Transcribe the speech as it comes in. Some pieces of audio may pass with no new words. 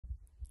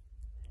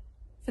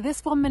For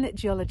this 1 Minute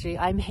Geology,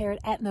 I'm here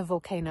at Etna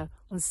volcano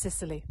on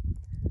Sicily.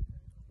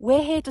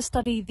 We're here to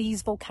study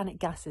these volcanic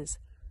gases.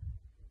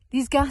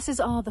 These gases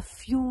are the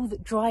fuel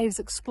that drives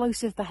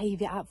explosive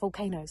behaviour at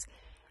volcanoes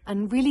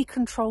and really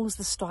controls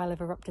the style of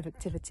eruptive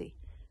activity.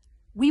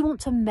 We want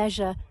to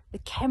measure the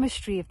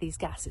chemistry of these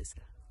gases,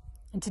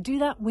 and to do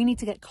that we need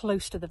to get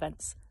close to the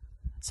vents.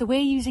 So we're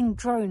using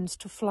drones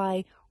to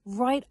fly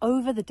right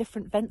over the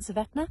different vents of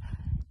Etna,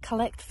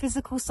 collect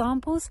physical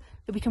samples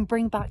that we can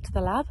bring back to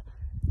the lab,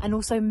 and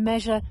also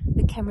measure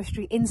the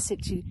chemistry in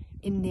situ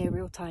in near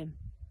real time.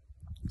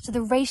 So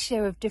the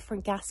ratio of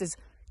different gases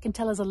can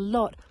tell us a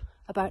lot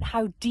about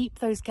how deep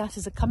those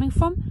gases are coming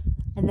from,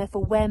 and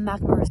therefore where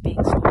magma is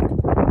being stored.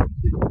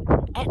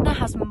 Etna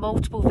has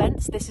multiple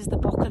vents. This is the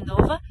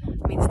Volcanova,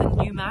 means the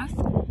new mouth,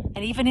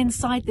 and even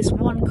inside this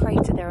one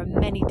crater there are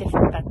many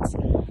different vents,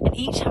 and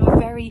each have a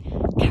very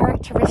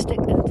characteristic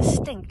and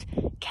distinct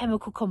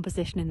chemical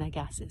composition in their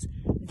gases.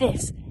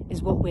 This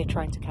is what we're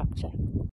trying to capture.